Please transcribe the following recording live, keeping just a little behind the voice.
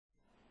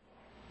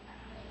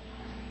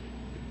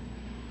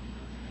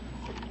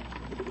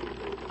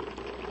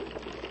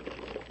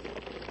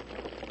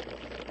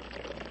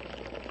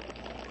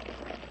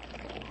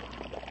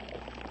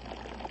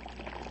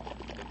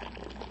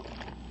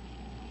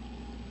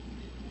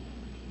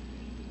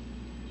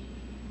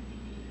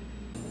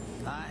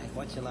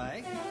What you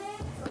like?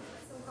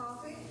 Some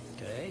coffee.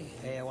 Okay.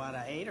 Hey, I want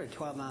an 8 or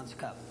 12-ounce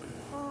cup. You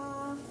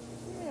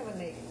have an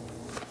 8.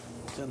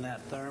 It's in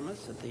that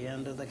thermos at the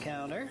end of the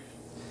counter.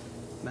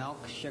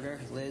 Milk,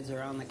 sugar, lids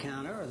are on the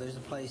counter, or there's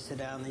a place to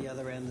down the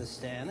other end of the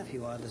stand if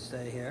you want to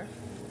stay here.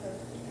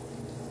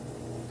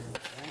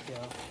 Thank you.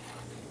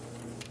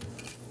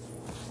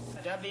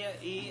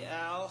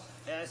 W-E-L-S-H.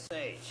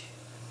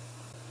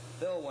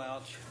 Bill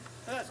Welsh.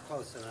 That's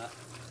close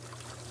enough.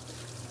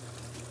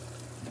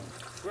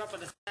 Grew up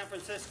in San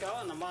Francisco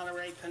and the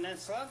Monterey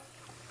Peninsula.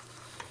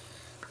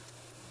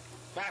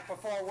 Back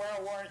before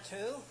World War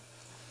II,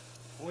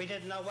 we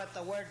didn't know what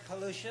the word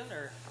pollution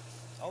or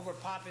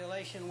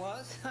overpopulation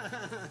was.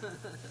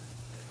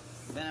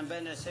 Been in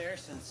business here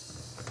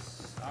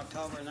since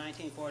October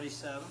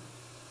 1947,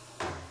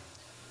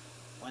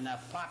 when the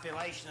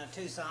population of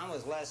Tucson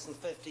was less than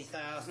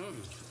 50,000.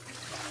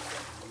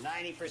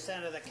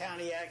 90% of the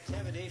county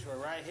activities were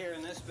right here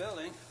in this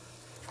building,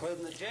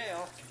 including the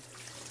jail.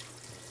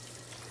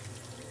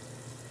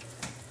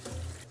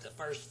 The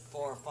first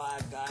 4 or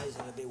 5 guys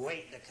that'll be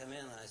waiting to come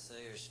in, I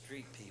say, are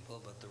street people,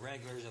 but the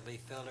regulars will be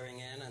filtering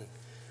in, and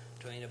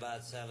between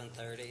about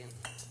 7:30 and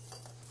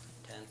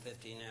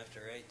 10:15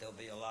 after 8, there'll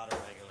be a lot of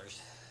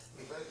regulars.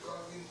 The best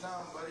coffee in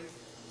town, buddy.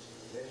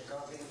 Best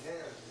coffee in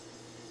town.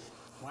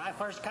 When I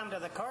first come to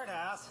the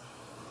courthouse,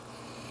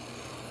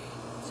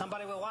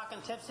 somebody was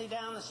walking tipsy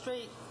down the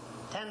street,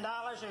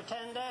 $10 or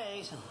 10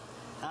 days,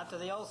 out to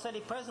the old city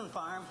prison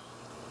farm.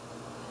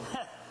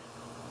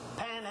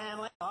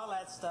 Panhandling, all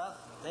that stuff.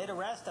 They'd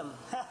arrest them.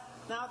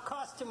 Now it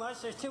costs too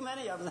much. There's too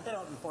many of them. They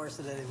don't enforce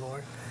it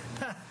anymore.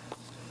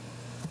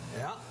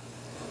 Yeah.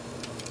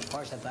 Of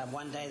course, at that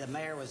one day the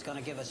mayor was going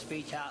to give a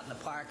speech out in the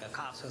park, the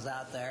cops was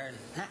out there, and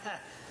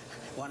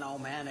one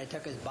old man, they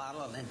took his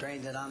bottle and they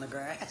drained it on the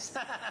grass.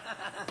 A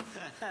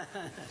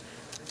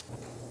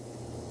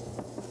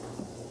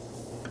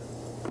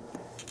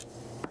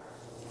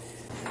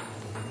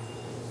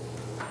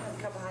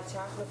cup of hot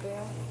chocolate,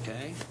 Bill.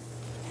 Okay.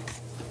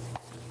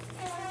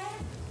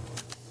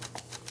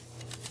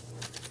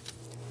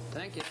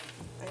 Thank you.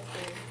 Thank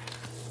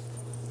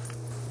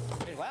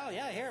you. Well,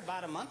 yeah, here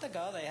about a month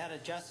ago they had a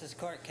justice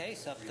court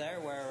case up there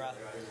where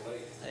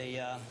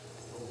the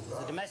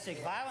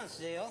domestic violence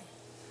deal,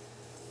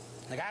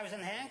 the guy was in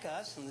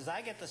handcuffs, and as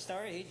I get the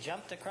story, he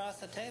jumped across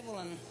the table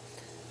and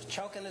was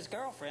choking his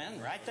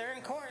girlfriend right there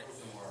in court.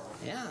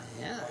 Yeah.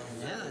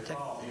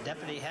 The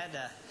deputy had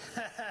to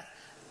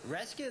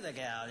rescue the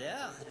gal,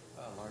 yeah.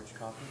 A large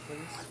coffee,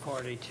 please.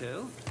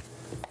 42.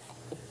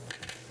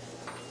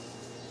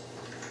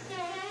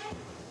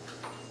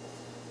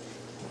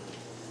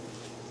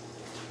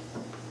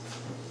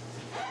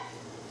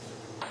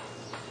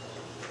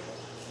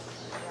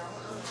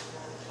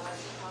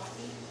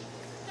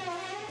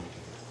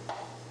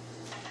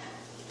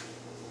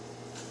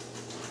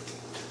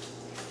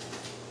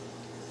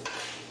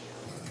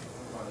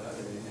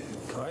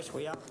 Of course,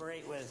 we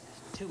operate with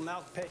 2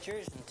 milk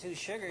pitchers and 2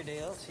 sugar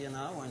deals, you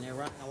know. When you're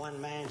running a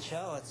one-man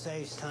show, it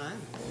saves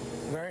time.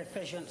 Very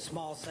efficient,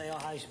 small-scale,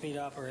 high-speed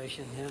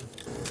operation, yeah.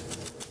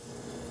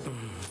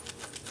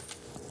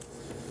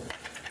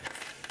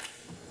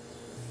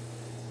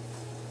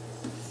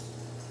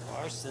 Of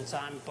course, since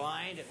I'm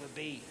blind, it would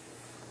be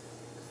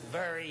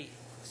very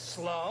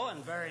slow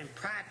and very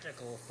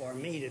impractical for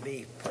me to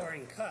be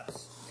pouring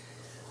cups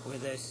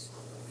with this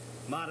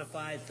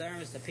modified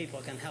thermos that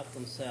people can help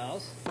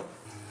themselves.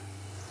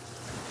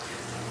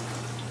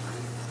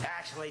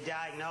 Actually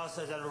diagnosed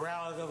as a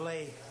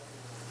relatively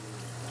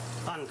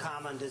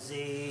uncommon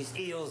disease,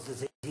 Eales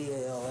disease,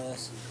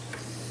 E-A-L-S.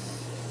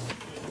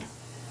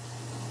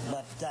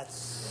 But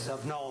that's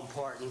of no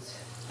importance.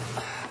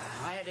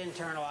 I had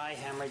internal eye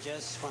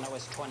hemorrhages when I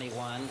was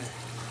 21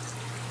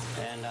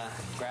 and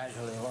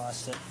gradually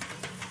lost it.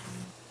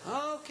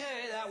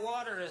 Okay, that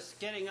water is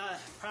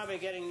probably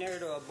getting near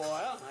to a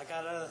boil. I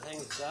got other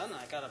things done.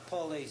 I got to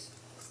pull these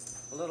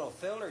little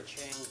filter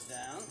chains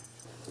down.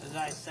 As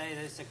I say,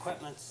 this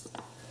equipment's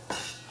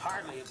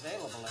hardly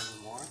available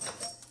anymore.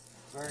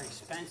 Very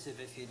expensive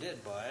if you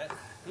did buy it.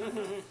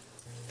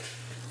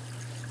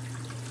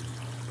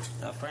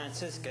 Now,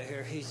 Francisco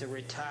here, he's a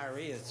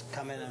retiree. He's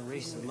come in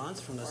recent months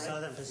from the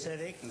Southern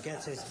Pacific and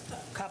gets his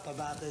cup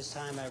about this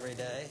time every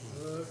day.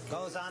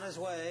 Goes on his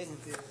way.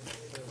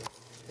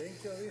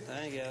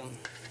 Thank you.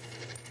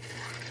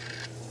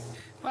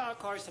 Well, of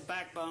course, the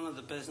backbone of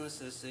the business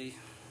is the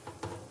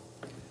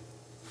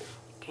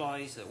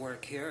employees that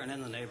work here and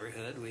in the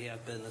neighborhood. We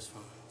have business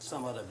from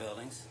some other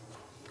buildings.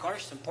 Of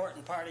course, the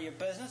important part of your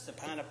business that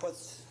kind of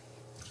puts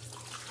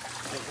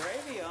the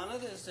gravy on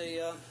it is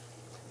the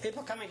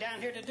people coming down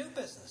here to do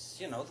business,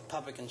 you know, the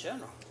public in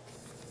general.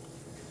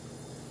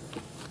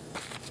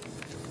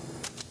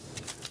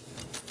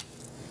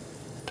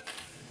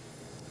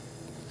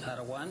 Out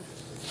of one.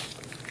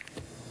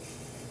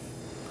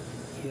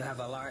 You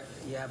have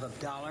a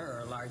dollar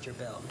or a larger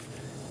bill?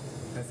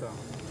 That's all.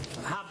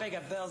 How big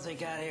a bill's he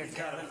got here,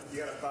 Kevin? You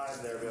got a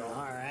 5 there, Bill.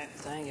 All right,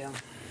 thank you.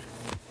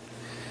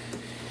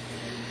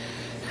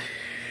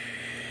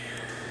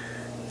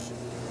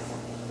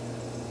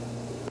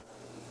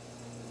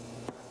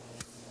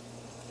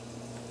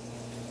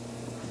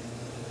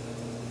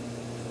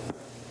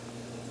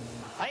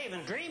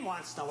 dream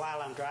once in a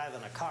while I'm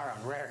driving a car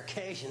on rare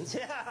occasions,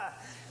 yeah.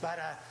 But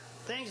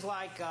things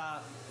like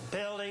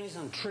buildings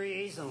and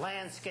trees and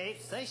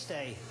landscapes, they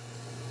stay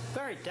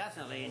very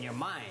definitely in your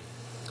mind.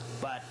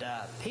 But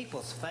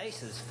people's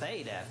faces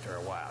fade after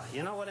a while.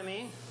 You know what I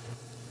mean?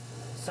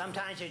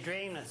 Sometimes you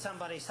dream that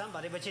somebody,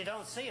 but you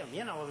don't see them.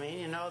 You know what I mean?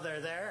 You know they're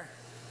there,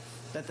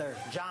 that they're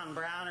John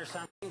Brown or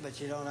something,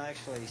 but you don't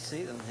actually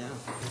see them, yeah.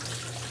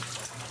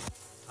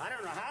 I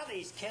don't know how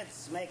these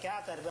kids make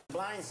out that have been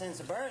blind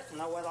since birth and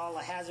know what all the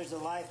hazards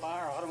of life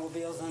are,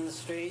 automobiles in the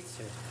streets,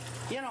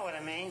 or, you know what I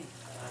mean?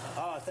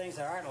 All the things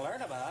that are hard to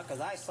learn about, because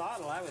I saw it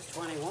till I was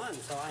 21,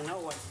 so I know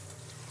what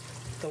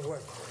the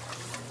work.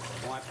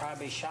 Well, I'd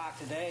probably be shocked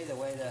today the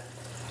way the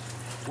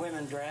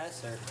women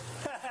dress, or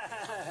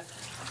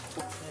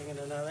one thing and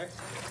another.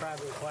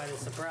 Probably quite a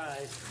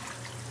surprise.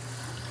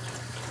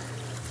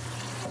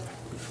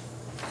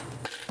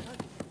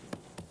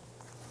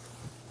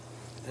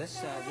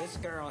 This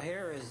girl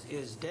here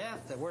is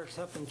deaf that works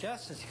up in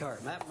Justice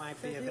Court. That might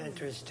be of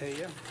interest to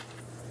you.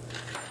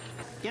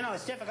 You know,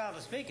 it's difficult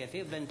to speak if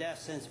you've been deaf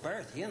since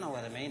birth. You know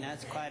what I mean.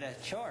 That's quite a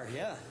chore,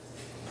 yeah.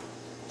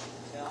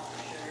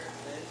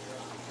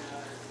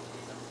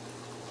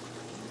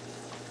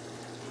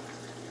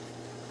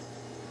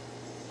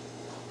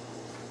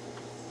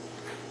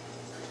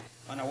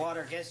 When the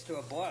water gets to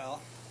a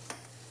boil,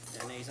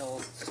 in these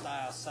old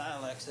style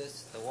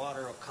Silexes, the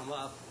water will come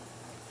up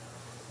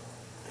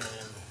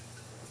and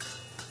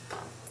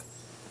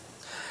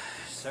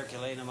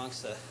circulate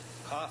amongst the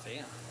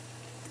coffee.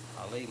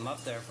 I'll leave them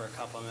up there for a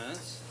couple of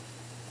minutes.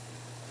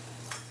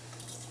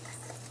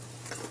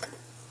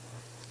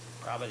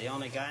 Probably the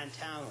only guy in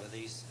town with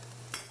these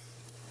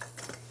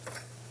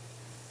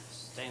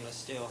stainless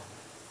steel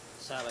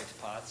Silex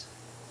pots.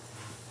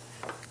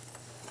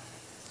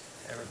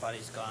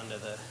 Everybody's gone to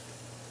the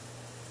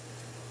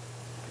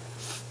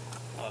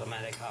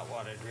automatic hot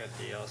water drip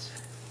deals.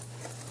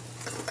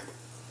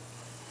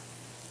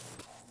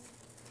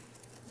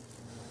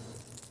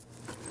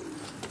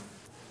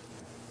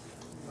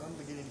 I'm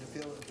beginning to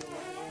feel like a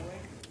long way.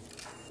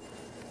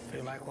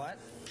 Feel like what?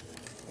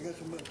 I got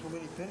so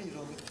many pennies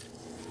on me.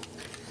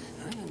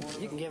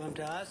 You can give them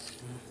to us.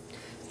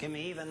 Give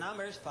me even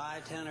numbers,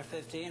 5, 10, or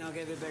 15. I'll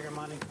give you bigger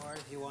money for it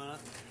if you want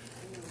it.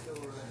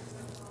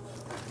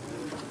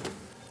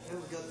 I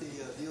haven't got the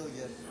deal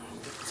yet.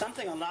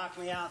 Something will knock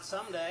me out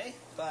someday,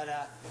 but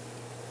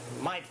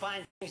might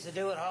find things to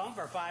do at home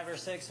for 5 or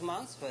 6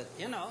 months. But,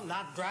 you know,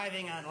 not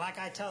driving, like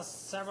I tell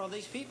several of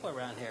these people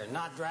around here,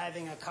 not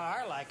driving a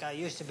car like I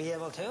used to be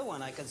able to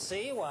when I could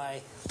see,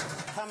 why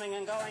coming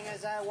and going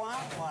as I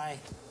want, why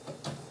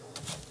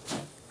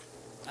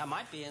I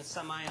might be in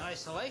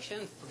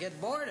semi-isolation, get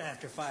bored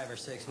after 5 or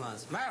 6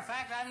 months. Matter of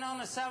fact, I've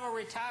known of several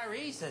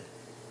retirees that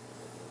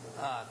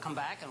come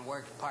back and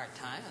work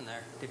part-time in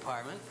their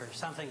department for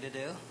something to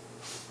do.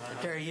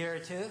 After a year or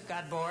two,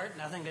 got bored,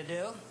 nothing to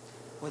do.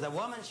 With a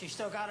woman, she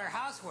still got her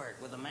housework.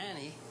 With a man,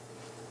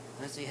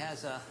 unless he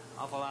has an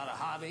awful lot of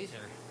hobbies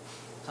or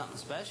something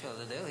special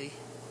to do,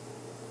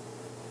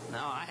 No,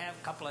 I have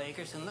a couple of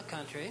acres in the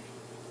country.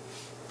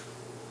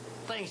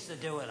 Things to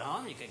do at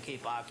home, you could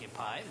keep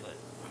occupied, but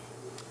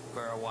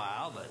for a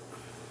while, but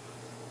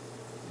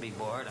be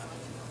bored.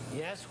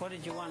 Yes, what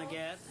did you want to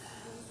get?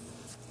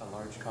 A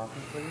large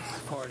coffee, please.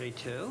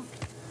 42.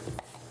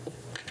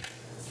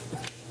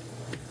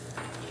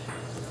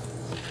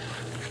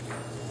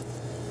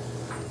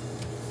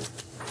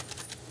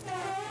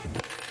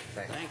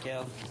 Thank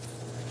you.